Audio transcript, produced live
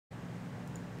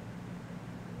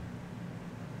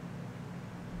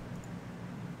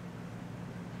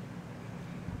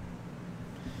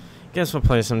Guess we'll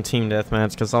play some team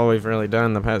deathmatch, because all we've really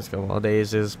done the past couple of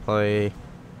days is play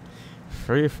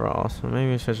free-for-all. So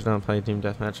maybe we should not play team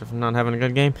deathmatch. If I'm not having a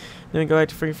good game, then we go back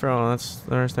to free-for-all. That's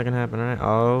the worst that can happen, right?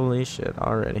 Holy shit,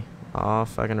 already. All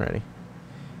fucking ready.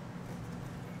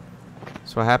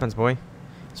 That's what happens, boy.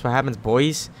 That's what happens,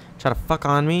 boys. Try to fuck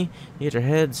on me. You get your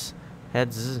heads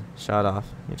shot off.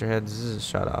 Get your heads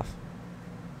shot off.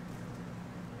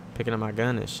 Picking up my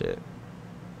gun and shit.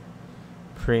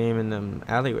 Pre-aiming them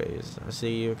alleyways. I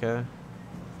see you, okay?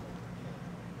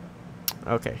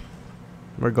 Okay.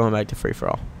 We're going back to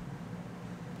free-for-all.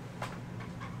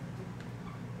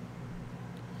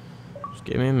 Just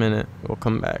give me a minute. We'll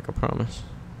come back, I promise.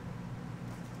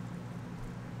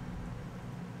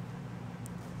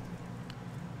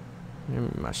 Give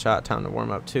me my shot time to warm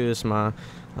up too. This is my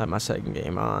second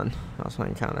game on. I was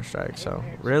playing Counter-Strike, so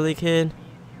really, kid?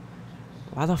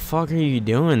 Why the fuck are you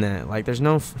doing that? Like, there's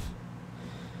no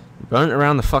run it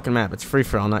around the fucking map. It's free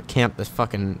for all, not camp this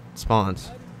fucking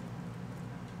spawns.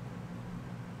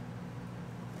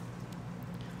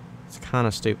 It's kind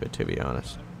of stupid, to be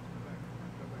honest.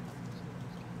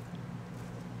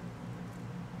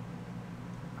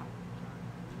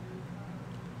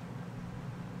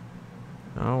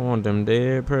 I don't want them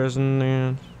dead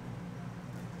presidents.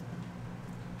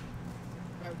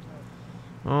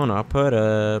 Oh no, put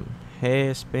up.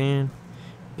 Head spin.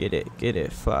 Get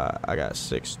it, fly. I got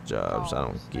 6 jobs. I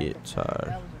don't get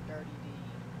tired.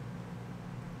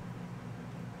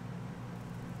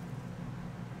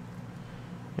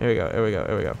 Here we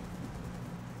go.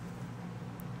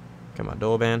 Got my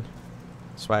dual band.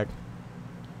 Swag.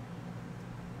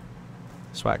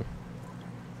 Swag.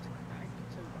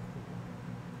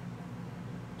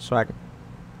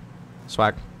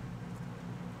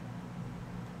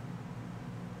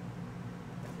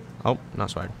 Oh, not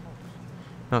swag.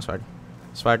 Not swag.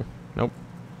 Swag. Nope.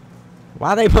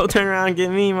 Why they both turn around and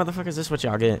get me, motherfuckers? This is what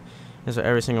y'all get. This is what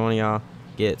every single one of y'all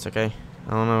gets, okay?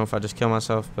 I don't know if I just kill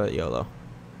myself, but YOLO.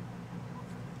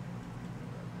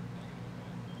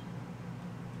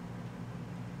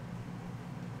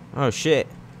 Oh, shit.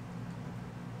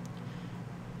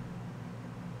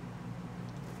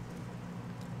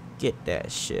 Get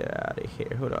that shit out of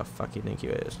here. Who the fuck you think you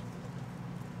is?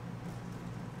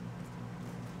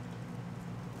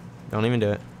 Don't even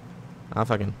do it. I'll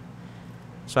fucking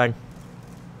swag.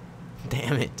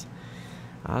 Damn it.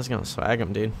 I was gonna swag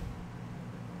him, dude.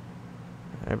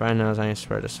 Everybody knows I ain't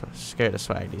scared to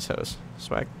swag these hoes.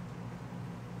 Swag.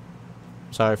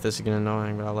 Sorry if this is getting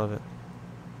annoying, but I love it.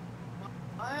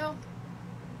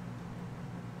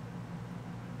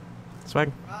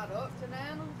 Swag.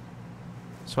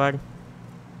 Swag.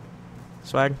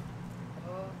 Swag.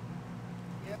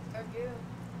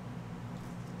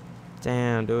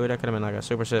 Damn, dude, that could have been like a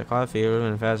super shit coffee. It would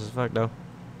have been fast as fuck, though.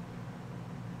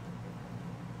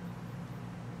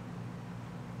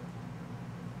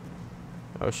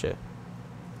 Oh shit.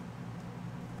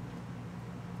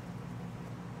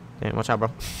 Damn, watch out,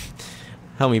 bro.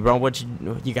 Help me, bro. What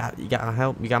you got? You got my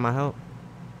help? You got my help?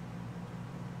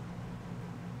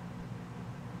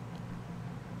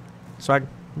 Swag.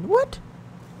 What?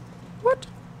 What?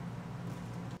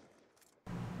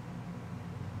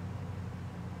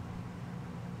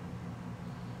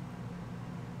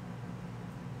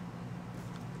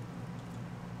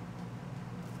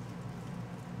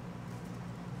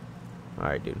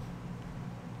 Alright, dude.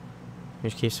 We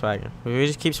just keep swagging. We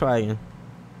just keep swagging.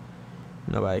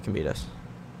 Nobody can beat us.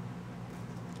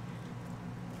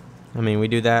 I mean, we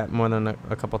do that more than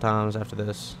a couple times after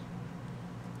this.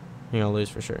 You're gonna lose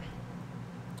for sure.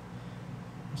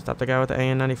 Stop the guy with the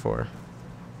AN-94.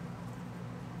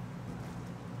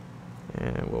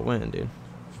 And we'll win, dude.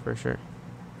 For sure.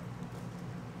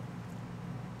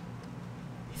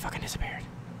 He fucking disappeared.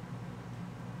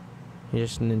 He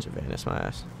just ninja vanished my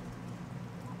ass.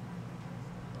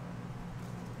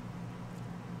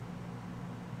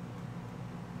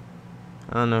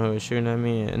 I don't know who was shooting at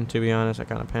me, and to be honest, I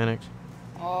kind of panicked.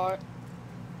 Alright.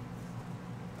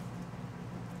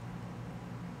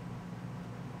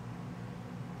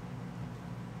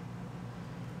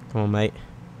 Come on, mate.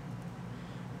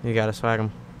 You gotta swag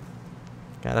him.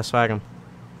 Gotta swag him.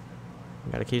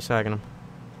 You gotta keep swagging him.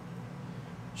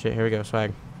 Shit, here we go,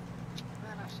 swag.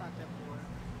 Man, I shot that boy.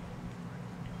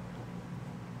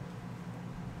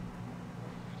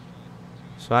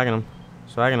 Swagging him.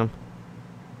 Swagging him.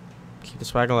 Keep the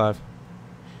swag alive.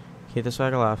 Keep the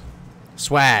swag alive.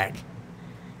 Swag.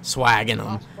 Swagging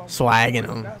him. Swagging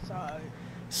him.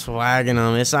 Swagging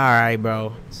him. It's alright,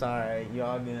 bro. It's alright. You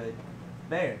all good.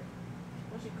 There.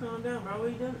 Why don't you calm down, bro? What are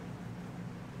you doing?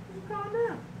 Why don't you calm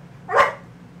down?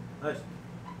 Hush.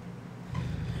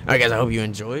 Alright, guys, I hope you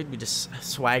enjoyed. We just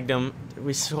swagged them.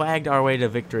 We swagged our way to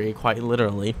victory, quite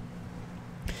literally.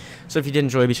 So if you did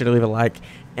enjoy, be sure to leave a like.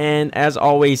 And as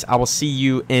always, I will see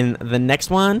you in the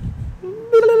next one.